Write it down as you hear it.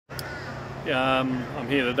I'm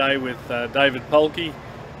here today with David Paulke.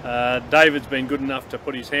 David's been good enough to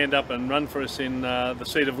put his hand up and run for us in the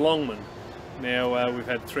seat of Longman. Now we've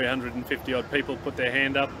had 350 odd people put their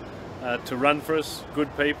hand up to run for us, good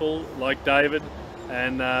people like David,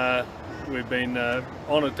 and we've been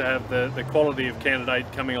honoured to have the quality of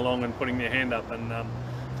candidate coming along and putting their hand up. And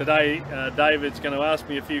today David's going to ask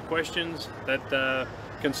me a few questions that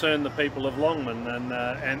concern the people of Longman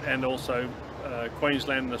and also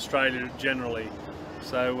Queensland and Australia generally.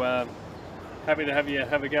 So happy to have you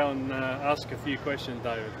have a go and ask a few questions,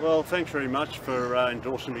 David. Well, thanks very much for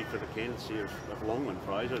endorsing me for the candidacy of Longman,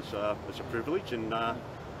 Fraser. It's a privilege, and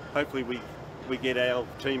hopefully we get our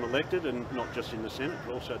team elected, and not just in the Senate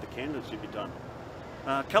but also the candidacy be done.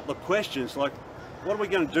 A couple of questions, like what are we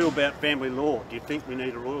going to do about family law? Do you think we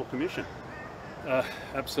need a Royal Commission?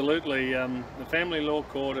 Absolutely. The Family Law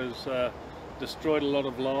Court has destroyed a lot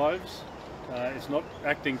of lives. It's not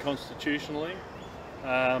acting constitutionally.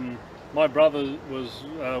 My brother was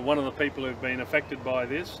one of the people who've been affected by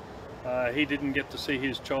this. He didn't get to see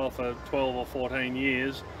his child for 12 or 14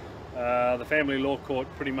 years. The Family Law Court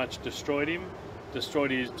pretty much destroyed him,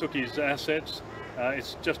 took his assets.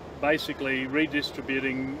 It's just basically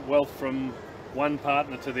redistributing wealth from one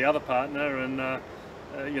partner to the other partner, and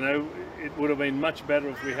you know, it would have been much better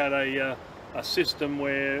if we had a system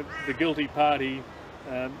where the guilty party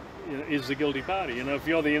is the guilty party. You know, if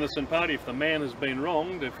you're the innocent party, if the man has been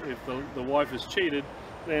wronged, if the wife has cheated,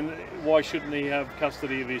 then why shouldn't he have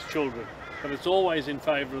custody of his children? But it's always in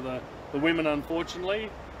favour of the women, unfortunately.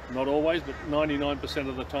 Not always, but 99%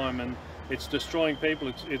 of the time, and it's destroying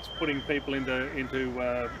people. It's putting people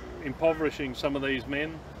into impoverishing some of these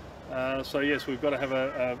men. So yes, we've got to have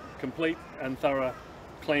a complete and thorough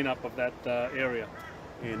clean-up of that area.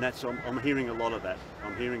 Yeah, and I'm hearing a lot of that.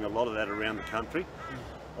 I'm hearing a lot of that around the country.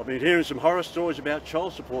 I've been hearing some horror stories about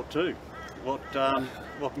child support too. What can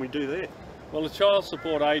we do there? Well, the Child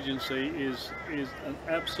Support Agency is an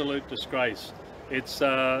absolute disgrace. It's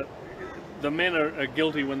the men are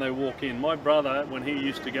guilty when they walk in. My brother, when he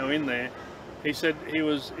used to go in there, he said he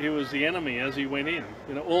was the enemy as he went in.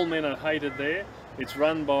 You know, all men are hated there. It's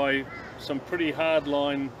run by some pretty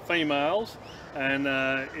hardline females, and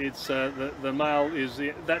it's the male is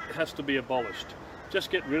that has to be abolished. Just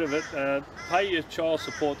get rid of it. Pay your child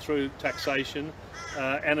support through taxation,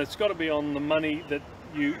 and it's got to be on the money that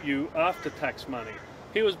you after tax money.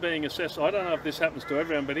 He was being assessed. I don't know if this happens to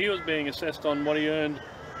everyone, but he was being assessed on what he earned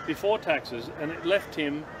before taxes, and it left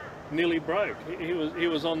him nearly broke. He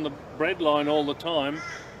was on the breadline all the time.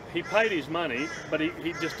 He paid his money, but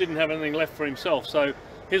he just didn't have anything left for himself. So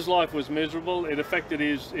his life was miserable. It affected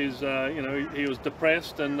his you know, he was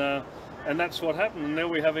depressed, and that's what happened. And now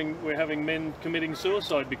we're having men committing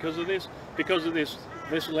suicide because of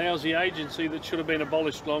this lousy agency that should have been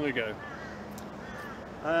abolished long ago.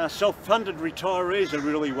 Self-funded retirees are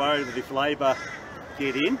really worried that if Labor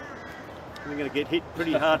get in, they're going to get hit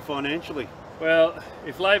pretty hard financially. Well,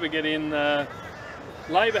 if Labor get in,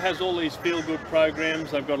 Labor has all these feel-good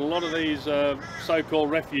programs. They've got a lot of these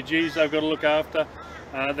so-called refugees they've got to look after.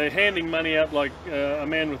 They're handing money out like a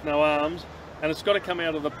man with no arms, and it's got to come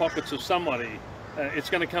out of the pockets of somebody. It's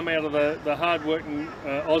going to come out of the hard-working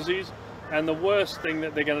Aussies, and the worst thing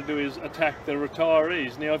that they're going to do is attack the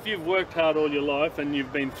retirees. Now, if you've worked hard all your life and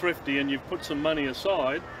you've been thrifty and you've put some money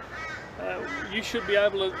aside, you should be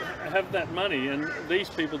able to have that money, and these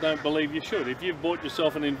people don't believe you should. If you've bought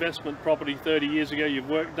yourself an investment property 30 years ago,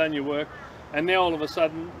 you've done your work, and now all of a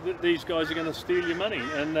sudden these guys are going to steal your money.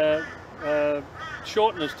 And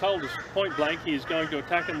Shorten has told us point blank he is going to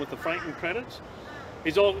attack them with the franking credits.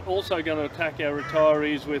 He's also going to attack our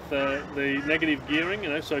retirees with the negative gearing. You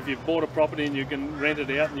know, so if you've bought a property and you can rent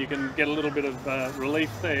it out and you can get a little bit of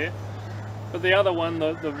relief there. But the other one,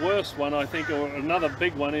 the worst one, I think, or another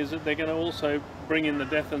big one, is that they're going to also bring in the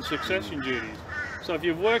death and succession duties. So if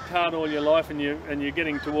you've worked hard all your life and you're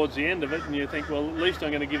getting towards the end of it, and you think, well, at least I'm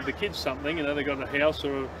going to give the kids something, you know, they've got a house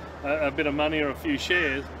or a bit of money or a few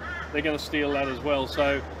shares, they're going to steal that as well.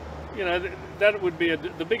 So, you know, that would be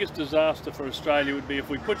the biggest disaster for Australia would be if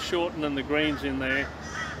we put Shorten and the Greens in there.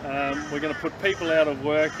 We're going to put people out of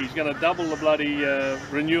work. He's going to double the bloody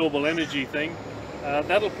renewable energy thing.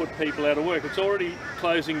 That'll put people out of work. It's already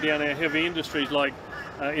closing down our heavy industries, like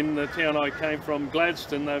in the town I came from,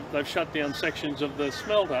 Gladstone. They've shut down sections of the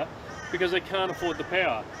smelter because they can't afford the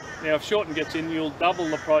power. Now, if Shorten gets in, you'll double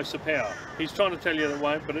the price of power. He's trying to tell you that it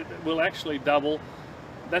won't, but it will actually double.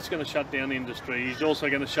 That's going to shut down industry. He's also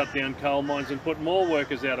going to shut down coal mines and put more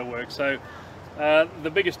workers out of work. So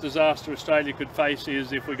the biggest disaster Australia could face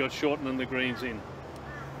is if we got Shorten and the Greens in.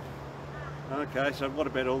 Okay, so what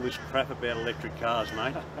about all this crap about electric cars,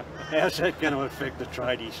 mate? How's that going to affect the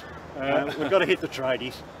tradies? We've got to hit the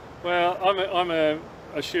tradies. Well, I'm a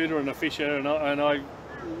shooter and a fisher, and I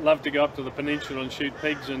love to go up to the peninsula and shoot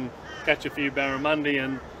pigs and catch a few barramundi,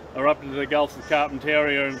 and or up into the Gulf of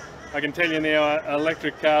Carpentaria. And I can tell you now, an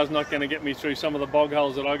electric car's not going to get me through some of the bog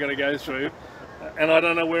holes that I've got to go through. And I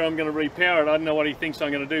don't know where I'm going to repower it. I don't know what he thinks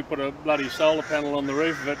I'm going to do, put a bloody solar panel on the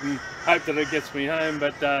roof of it and hope that it gets me home.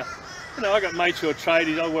 But you know, I got mates who are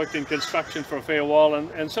tradies. I worked in construction for a fair while,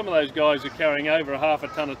 and some of those guys are carrying over half a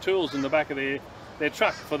ton of tools in the back of their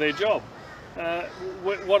truck for their job.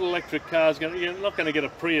 What electric car's going to, you're not going to get a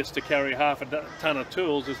Prius to carry half a ton of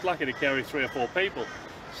tools. It's lucky to carry 3 or 4 people.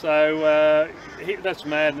 So that's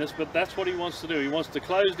madness, but that's what he wants to do. He wants to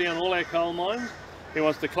close down all our coal mines. He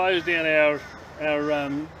wants to close down our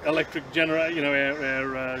electric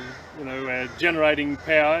generator, our generating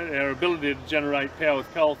power, our ability to generate power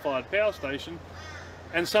with coal-fired power station,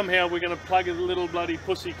 and somehow we're going to plug a little bloody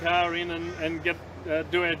pussy car in and get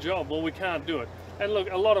do our job. Well, we can't do it. And look,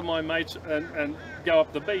 a lot of my mates and go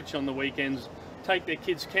up the beach on the weekends, take their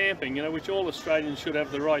kids camping, you know, which all Australians should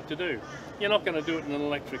have the right to do. You're not going to do it in an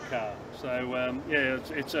electric car. So yeah,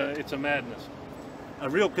 it's a madness. A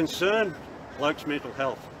real concern, blokes' mental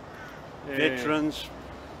health. Yeah. Veterans,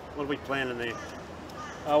 what are we planning there?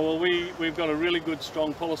 Well, we've got a really good,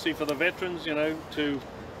 strong policy for the veterans, you know, to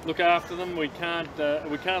look after them. We can't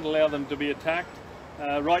allow them to be attacked.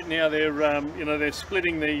 Right now, they're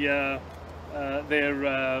splitting their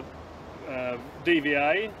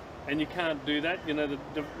DVA, and you can't do that. You know,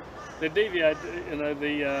 the DVA, you know,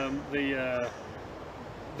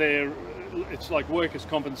 it's like workers'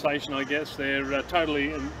 compensation, I guess. They're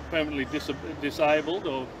totally and permanently disabled,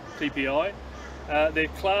 or TPI. They're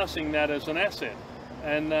classing that as an asset,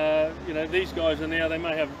 and you know, these guys are now, they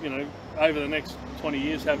may have, you know, over the next 20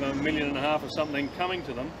 years have $1.5 million or something coming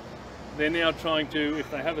to them. They're now trying to,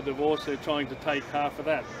 if they have a divorce, they're trying to take half of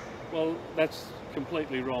that. Well, that's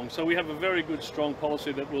completely wrong. So we have a very good, strong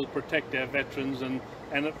policy that will protect our veterans and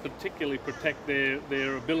particularly protect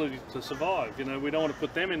their ability to survive. You know, we don't want to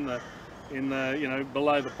put them in the you know,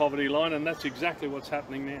 below the poverty line, and that's exactly what's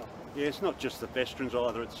happening now. Yeah, it's not just the veterans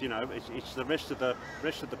either. It's, you know, it's the rest of the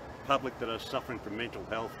public that are suffering from mental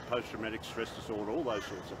health, post-traumatic stress disorder, all those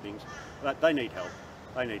sorts of things. But they need help.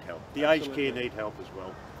 They need help. The aged care need help as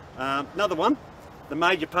well. Another one. The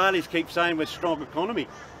major parties keep saying we're a strong economy.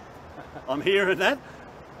 I'm hearing that.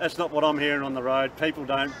 That's not what I'm hearing on the road. People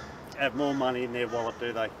don't have more money in their wallet,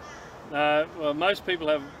 do they? Well, most people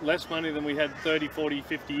have less money than we had 30, 40,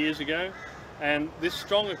 50 years ago. And this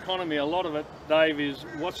strong economy, a lot of it, Dave, is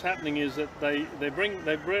what's happening is that they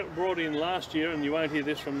brought in last year, and you won't hear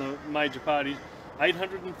this from the major parties,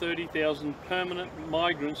 830,000 permanent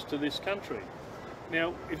migrants to this country.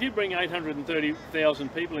 Now, if you bring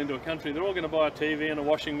 830,000 people into a country, they're all going to buy a TV and a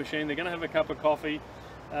washing machine, they're going to have a cup of coffee,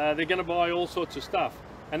 they're going to buy all sorts of stuff.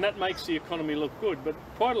 And that makes the economy look good, but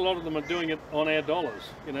quite a lot of them are doing it on our dollars,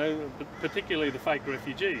 you know, particularly the fake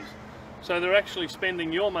refugees. So they're actually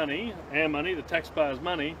spending your money, our money, the taxpayers'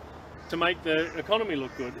 money, to make the economy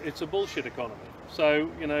look good. It's a bullshit economy.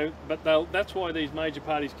 So, you know, but that's why these major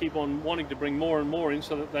parties keep on wanting to bring more and more in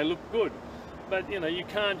so that they look good. But, you know, you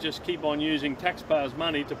can't just keep on using taxpayers'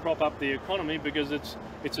 money to prop up the economy, because it's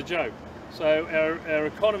a joke. So our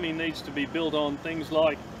economy needs to be built on things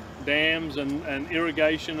like dams and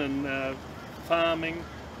irrigation and farming,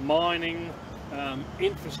 mining,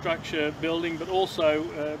 infrastructure building, but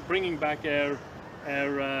also bringing back I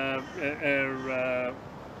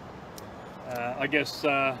guess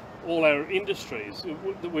all our industries.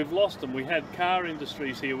 We've lost them. We had car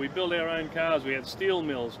industries here. We built our own cars. We had steel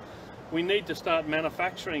mills. We need to start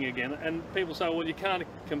manufacturing again. And people say, well, you can't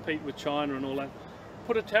compete with China and all that.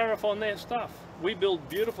 Put a tariff on their stuff. We build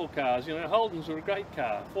beautiful cars. You know, Holdens are a great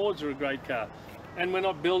car. Fords are a great car. And we're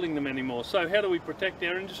not building them anymore. So how do we protect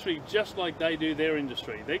our industry just like they do their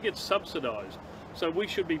industry? They get subsidised. So we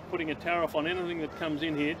should be putting a tariff on anything that comes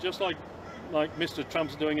in here, just like Mr.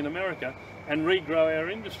 Trump's doing in America, and regrow our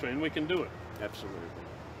industry, and we can do it. Absolutely.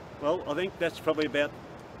 Well, I think that's probably about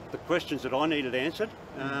the questions that I needed answered,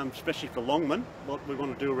 especially for Longman, what we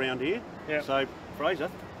want to do around here. Yep. So, Fraser,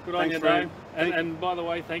 good on you, Dave. And by the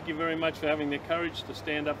way, thank you very much for having the courage to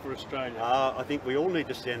stand up for Australia. I think we all need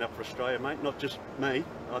to stand up for Australia, mate, not just me.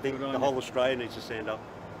 I think the whole Australia needs to stand up.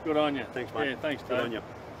 Good on you. Thanks, mate. Yeah, thanks, Dave. Good on you.